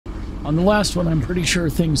On the last one, I'm pretty sure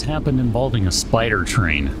things happened involving a spider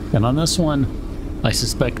train. And on this one, I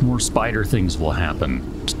suspect more spider things will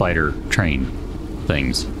happen. Spider train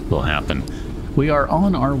things will happen. We are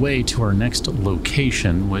on our way to our next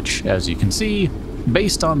location, which, as you can see,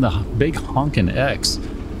 based on the big honkin' X,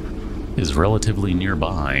 is relatively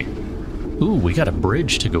nearby. Ooh, we got a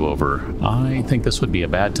bridge to go over. I think this would be a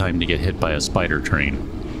bad time to get hit by a spider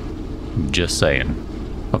train. Just saying.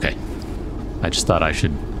 Okay. I just thought I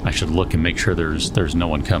should look and make sure there's no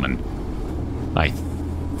one coming. I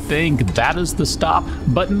think that is the stop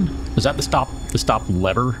button. Is that the stop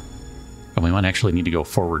lever? And we might actually need to go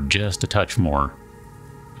forward just a touch more.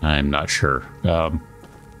 I'm not sure.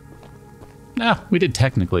 We did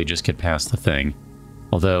technically just get past the thing.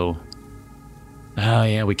 Although,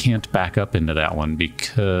 yeah, we can't back up into that one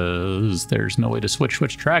because there's no way to switch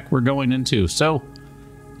which track we're going into. So,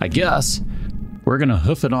 I guess we're going to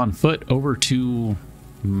hoof it on foot over to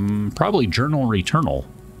probably Journal Returnal.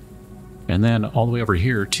 And then all the way over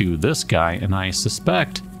here to this guy, and I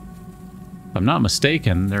suspect, if I'm not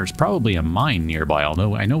mistaken, there's probably a mine nearby,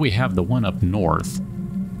 although I know we have the one up north.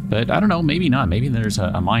 But I don't know, maybe not. Maybe there's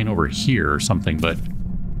a mine over here or something, but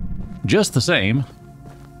just the same,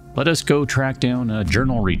 let us go track down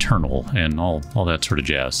Journal Returnal and all that sort of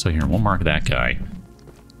jazz. So here, we'll mark that guy,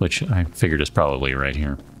 which I figured is probably right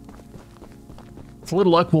here. With a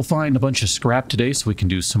little luck, we'll find a bunch of scrap today so we can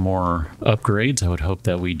do some more upgrades. I would hope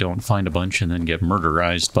that we don't find a bunch and then get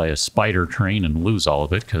murderized by a spider train and lose all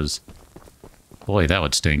of it, because, boy, that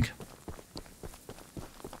would stink.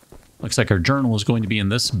 Looks like our journal is going to be in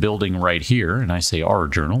this building right here, and I say our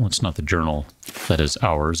journal. It's not the journal that is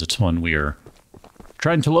ours. It's one we are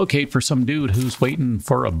trying to locate for some dude who's waiting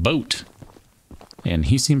for a boat. And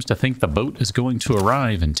he seems to think the boat is going to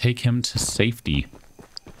arrive and take him to safety.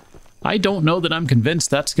 I don't know that I'm convinced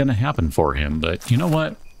that's going to happen for him, but you know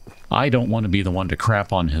what? I don't want to be the one to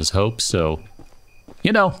crap on his hopes, so,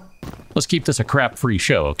 you know, let's keep this a crap-free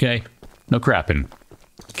show, okay? No crapping.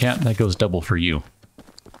 Cat, that goes double for you.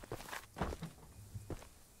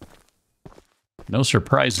 No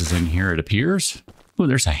surprises in here, it appears. Oh,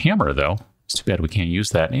 there's a hammer, though. It's too bad we can't use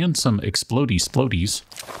that. And some explodey-splodies.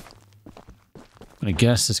 I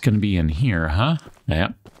guess it's going to be in here, huh? Yeah.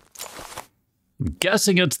 I'm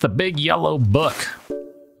guessing it's the big yellow book.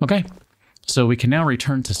 Okay. So we can now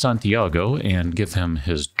return to Santiago and give him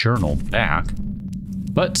his journal back.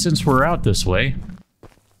 But since we're out this way,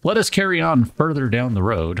 let us carry on further down the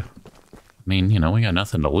road. I mean, you know, we got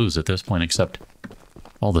nothing to lose at this point except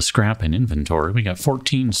all the scrap in inventory. We got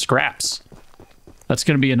 14 scraps. That's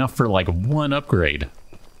going to be enough for like one upgrade.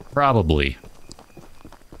 Probably.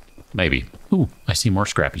 Maybe. Ooh, I see more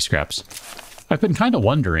scrappy scraps. I've been kind of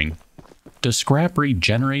wondering, does scrap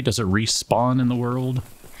regenerate? Does it respawn in the world?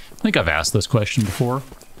 I think I've asked this question before.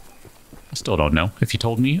 I still don't know. If you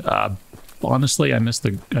told me, honestly, I missed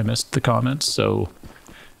the comments, so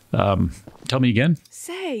tell me again.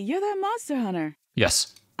 Say, you're that monster hunter.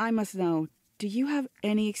 Yes. I must know, do you have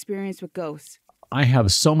any experience with ghosts? I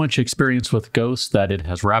have so much experience with ghosts that it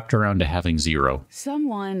has wrapped around to having 0.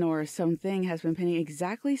 Someone or something has been pinning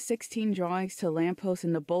exactly 16 drawings to lampposts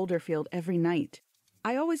in the boulder field every night.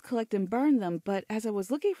 I always collect and burn them, but as I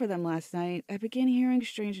was looking for them last night, I began hearing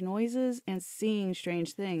strange noises and seeing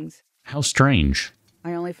strange things. How strange.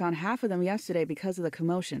 I only found half of them yesterday because of the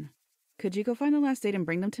commotion. Could you go find the last date and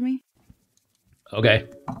bring them to me? Okay.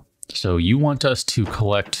 So you want us to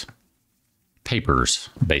collect papers,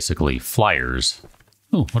 basically, flyers.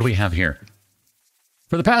 Oh, what do we have here?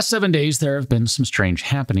 For the past 7 days, there have been some strange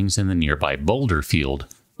happenings in the nearby boulder field.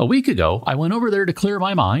 A week ago, I went over there to clear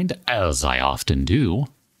my mind, as I often do,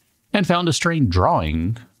 and found a strange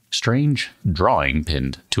drawing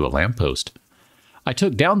pinned to a lamppost. I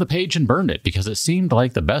took down the page and burned it because it seemed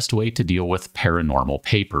like the best way to deal with paranormal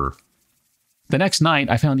paper. The next night,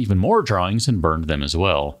 I found even more drawings and burned them as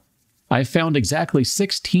well. I found exactly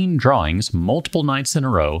 16 drawings multiple nights in a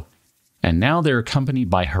row, and now they're accompanied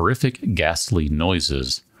by horrific, ghastly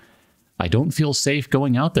noises. I don't feel safe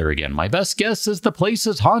going out there again. My best guess is the place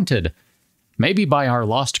is haunted. Maybe by our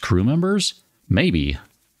lost crew members? Maybe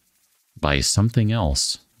by something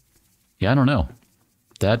else. Yeah, I don't know.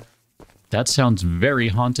 That sounds very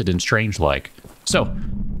haunted and strange-like. So,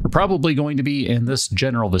 we're probably going to be in this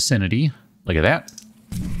general vicinity. Look at that.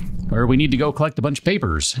 Where we need to go collect a bunch of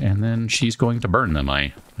papers, and then she's going to burn them,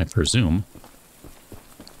 I presume.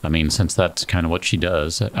 I mean, since that's kind of what she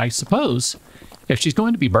does, I suppose if she's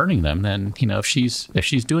going to be burning them, then, you know, if she's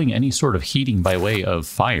doing any sort of heating by way of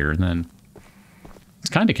fire, then it's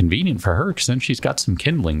kind of convenient for her, because then she's got some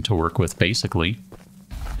kindling to work with, basically.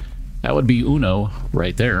 That would be Uno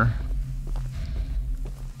right there.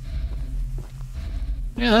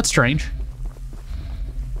 Yeah, that's strange.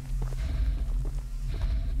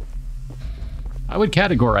 I would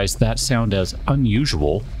categorize that sound as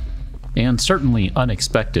unusual and certainly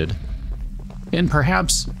unexpected. And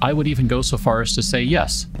perhaps I would even go so far as to say,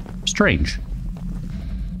 yes, strange.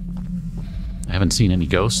 I haven't seen any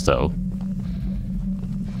ghosts, though.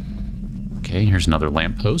 Okay, here's another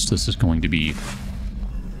lamppost. This is going to be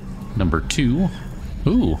number 2.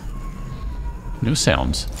 Ooh, new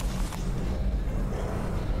sounds.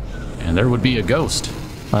 And there would be a ghost.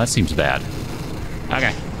 Well, that seems bad.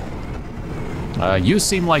 Okay. You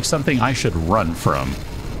seem like something I should run from.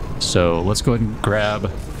 So let's go ahead and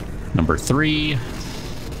grab number 3.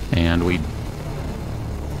 And we...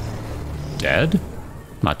 Dead?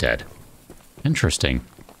 Not dead. Interesting.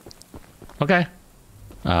 Okay.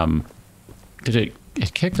 It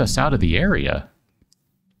kicked us out of the area.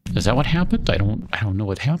 Is that what happened? I don't know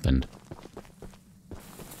what happened.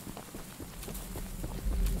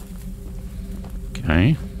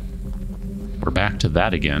 Okay. We're back to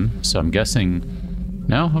that again. So I'm guessing...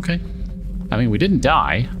 No? Okay. I mean, we didn't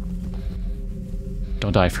die.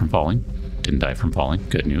 Don't die from falling. Didn't die from falling.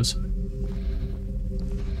 Good news.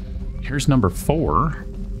 Here's number 4.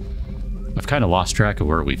 I've kind of lost track of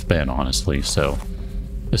where we've been, honestly, so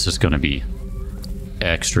this is going to be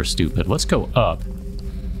extra stupid. Let's go up.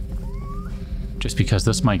 Just because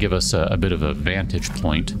this might give us a bit of a vantage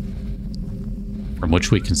point from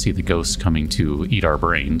which we can see the ghosts coming to eat our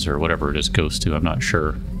brains, or whatever it is ghosts do, I'm not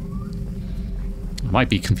sure. I might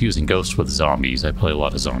be confusing ghosts with zombies. I play a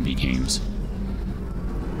lot of zombie games.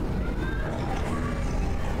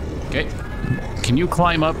 Okay. Can you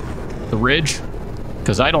climb up the ridge?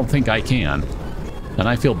 Because I don't think I can. And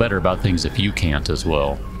I feel better about things if you can't as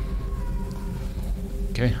well.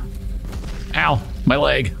 Okay. Ow! My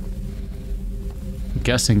leg! I'm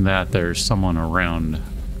guessing that there's someone around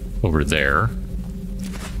over there.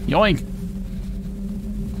 Yoink!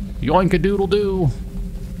 Yoink-a-doodle-doo!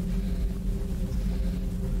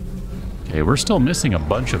 Okay, we're still missing a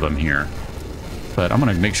bunch of them here. But I'm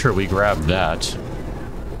gonna make sure we grab that.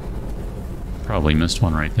 Probably missed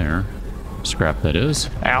one right there. Scrap that is.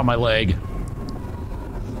 Ow, my leg!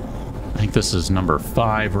 I think this is number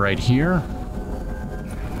 5 right here.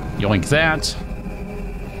 Yoink that.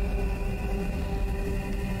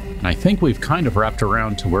 And I think we've kind of wrapped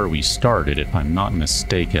around to where we started, if I'm not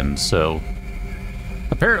mistaken, so...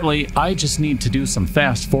 Apparently, I just need to do some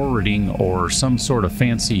fast forwarding or some sort of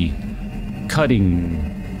fancy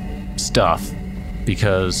cutting stuff,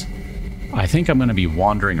 because I think I'm going to be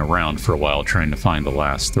wandering around for a while trying to find the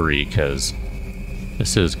last 3, because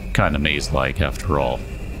this is kind of maze-like after all.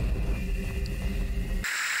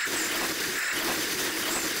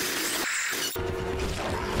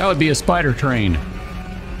 That would be a spider train.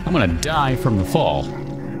 I'm gonna die from the fall.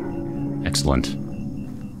 Excellent.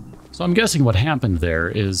 So I'm guessing what happened there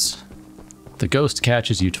is the ghost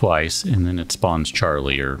catches you twice and then it spawns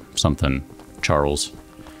Charlie or something. Charles.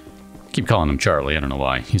 I keep calling him Charlie, I don't know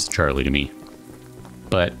why. He's Charlie to me.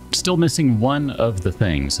 But still missing one of the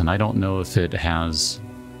things, and I don't know if it has...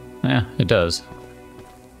 it does.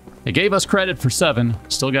 It gave us credit for 7.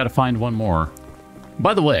 Still gotta find one more.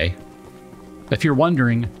 By the way, if you're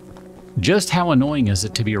wondering, just how annoying is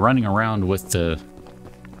it to be running around with the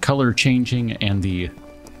color changing and the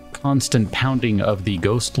constant pounding of the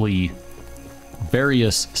ghostly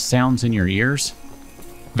various sounds in your ears?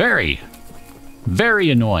 Very,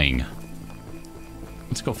 very annoying.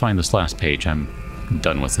 Let's go find this last page. I'm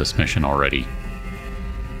done with this mission already.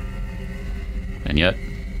 And yet,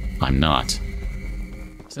 I'm not.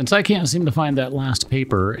 Since I can't seem to find that last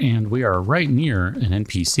paper, and we are right near an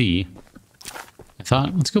NPC, I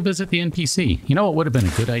thought, let's go visit the NPC. You know what would have been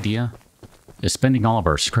a good idea? Is spending all of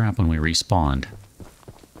our scrap when we respawned.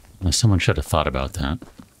 Someone should have thought about that.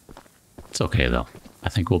 It's okay, though. I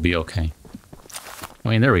think we'll be okay. I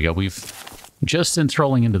mean, there we go. We've, just since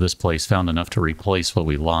rolling into this place, found enough to replace what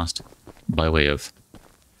we lost by way of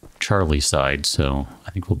Charlie's side, so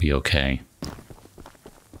I think we'll be okay.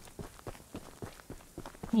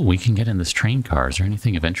 Ooh, we can get in this train car. Is there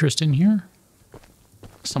anything of interest in here?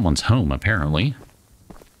 Someone's home, apparently.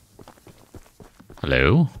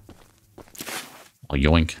 Hello? I'll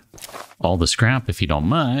yoink all the scrap if you don't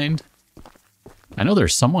mind. I know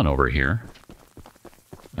there's someone over here.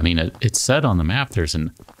 I mean, it said on the map there's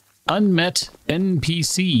an unmet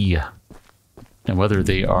NPC. And whether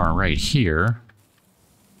they are right here...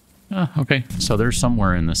 okay, so they're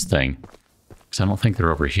somewhere in this thing. Because I don't think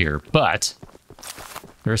they're over here, but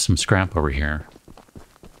there's some scrap over here.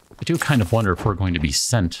 I do kind of wonder if we're going to be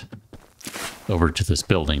sent over to this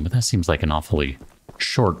building, but that seems like an awfully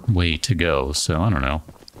short way to go, so I don't know.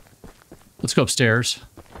 Let's go upstairs.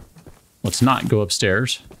 Let's not go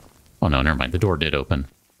upstairs. Oh, no, never mind. The door did open.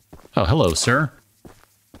 Oh, hello, sir.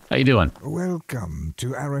 How you doing? Welcome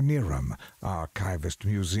to Aranirum, Archivist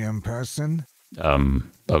Museum person.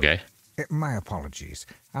 Okay. My apologies.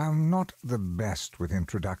 I'm not the best with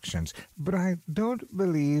introductions, but I don't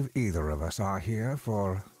believe either of us are here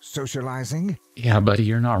for socializing. Yeah, buddy,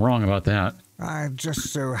 you're not wrong about that. I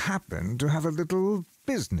just so happen to have a little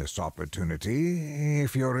business opportunity,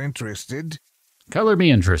 if you're interested. Color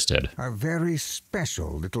me interested. A very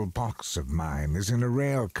special little box of mine is in a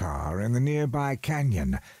rail car in the nearby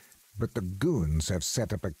canyon, but the goons have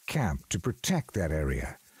set up a camp to protect that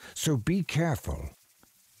area, so be careful.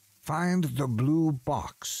 Find the blue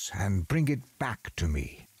box and bring it back to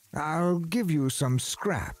me. I'll give you some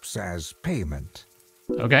scraps as payment.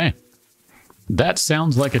 Okay. That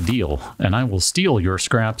sounds like a deal, and I will steal your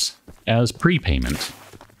scraps as prepayment.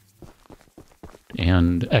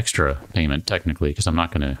 And extra payment, technically, because I'm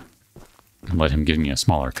not going to let him give me a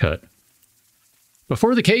smaller cut.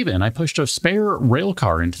 Before the cave-in, I pushed a spare rail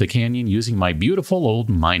car into the canyon using my beautiful old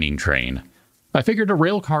mining train. I figured a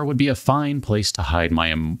rail car would be a fine place to hide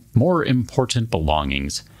my more important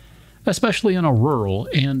belongings, especially on a rural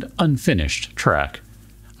and unfinished track.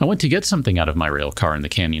 I went to get something out of my rail car in the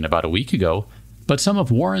canyon about a week ago, but some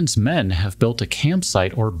of Warren's men have built a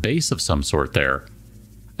campsite or base of some sort there.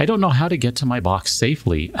 I don't know how to get to my box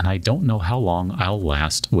safely, and I don't know how long I'll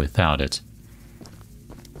last without it.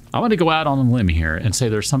 I want to go out on a limb here and say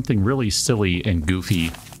there's something really silly and goofy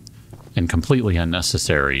and completely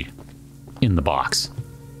unnecessary in the box.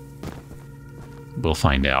 We'll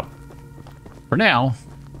find out. For now,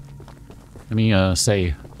 let me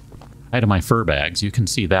say hi to my fur bags. You can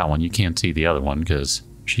see that one. You can't see the other one because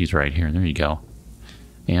she's right here. There you go.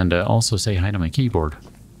 And also say hi to my keyboard.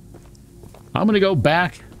 I'm going to go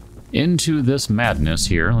back into this madness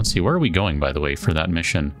here. Let's see, where are we going, by the way, for that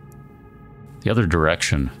mission? The other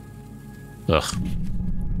direction. Ugh.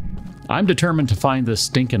 I'm determined to find this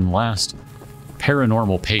stinking last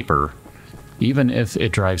paranormal paper, even if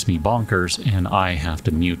it drives me bonkers and I have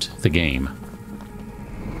to mute the game.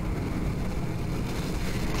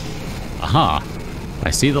 Aha!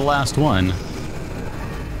 I see the last one.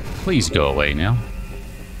 Please go away now.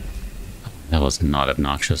 That was not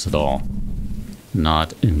obnoxious at all.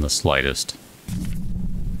 Not in the slightest.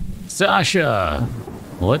 Sasha!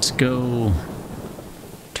 Let's go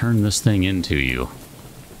turn this thing into you.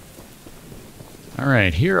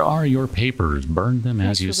 Alright, here are your papers. Burn them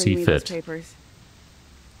as you see fit. Papers.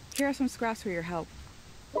 Here are some scraps for your help.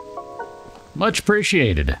 Much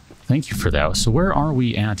appreciated. Thank you for that. So where are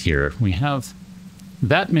we at here? We have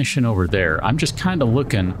that mission over there. I'm just kind of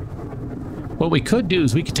looking. What we could do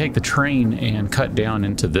is we could take the train and cut down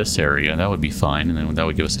into this area. That would be fine, and then that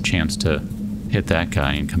would give us a chance to hit that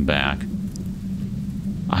guy and come back.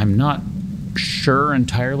 I'm not sure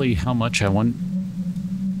entirely how much I want,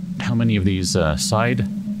 how many of these side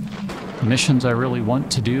missions I really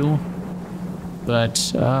want to do,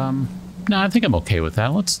 but no, I think I'm okay with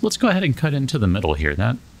that. Let's go ahead and cut into the middle here.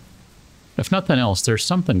 That, if nothing else, there's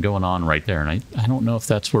something going on right there, and I don't know if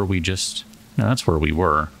that's where we just, no, that's where we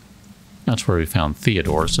were. That's where we found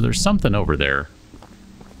Theodore, so there's something over there.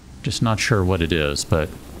 Just not sure what it is, but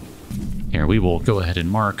here, we will go ahead and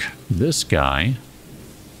mark this guy.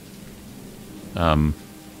 Don't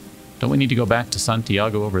we need to go back to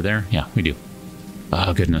Santiago over there? Yeah, we do.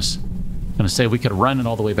 Oh, goodness. I'm going to say we could run it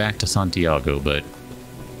all the way back to Santiago, but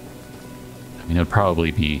I mean, it would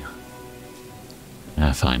probably be...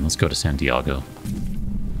 fine, let's go to Santiago.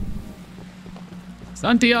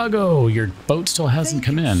 Santiago, your boat still hasn't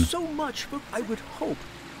come in. Thank you so much, but I would hope,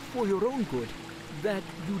 for your own good, that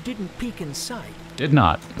you didn't peek inside. Did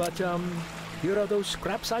not. But, here are those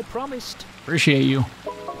scraps I promised. Appreciate you.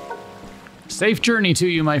 Safe journey to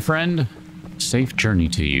you, my friend. Safe journey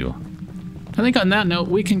to you. I think on that note,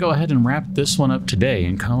 we can go ahead and wrap this one up today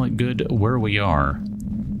and call it good where we are.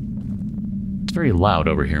 It's very loud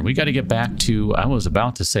over here. We got to get back to, I was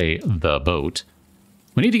about to say, the boat.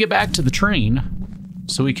 We need to get back to the train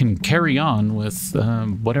so we can carry on with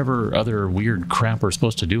whatever other weird crap we're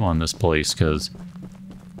supposed to do on this place, because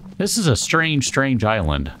this is a strange, strange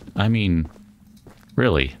island. I mean,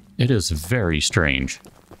 really, it is very strange.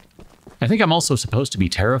 I think I'm also supposed to be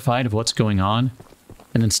terrified of what's going on,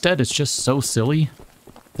 and instead it's just so silly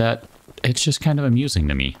that it's just kind of amusing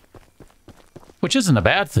to me. Which isn't a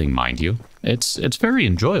bad thing, mind you. It's very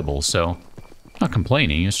enjoyable, so I'm not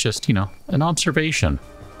complaining. It's just, you know, an observation.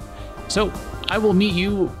 So I will meet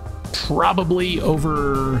you probably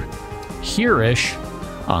over here-ish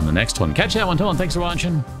on the next one. Catch that one, Tolan. Thanks for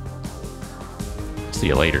watching. See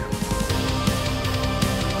you later.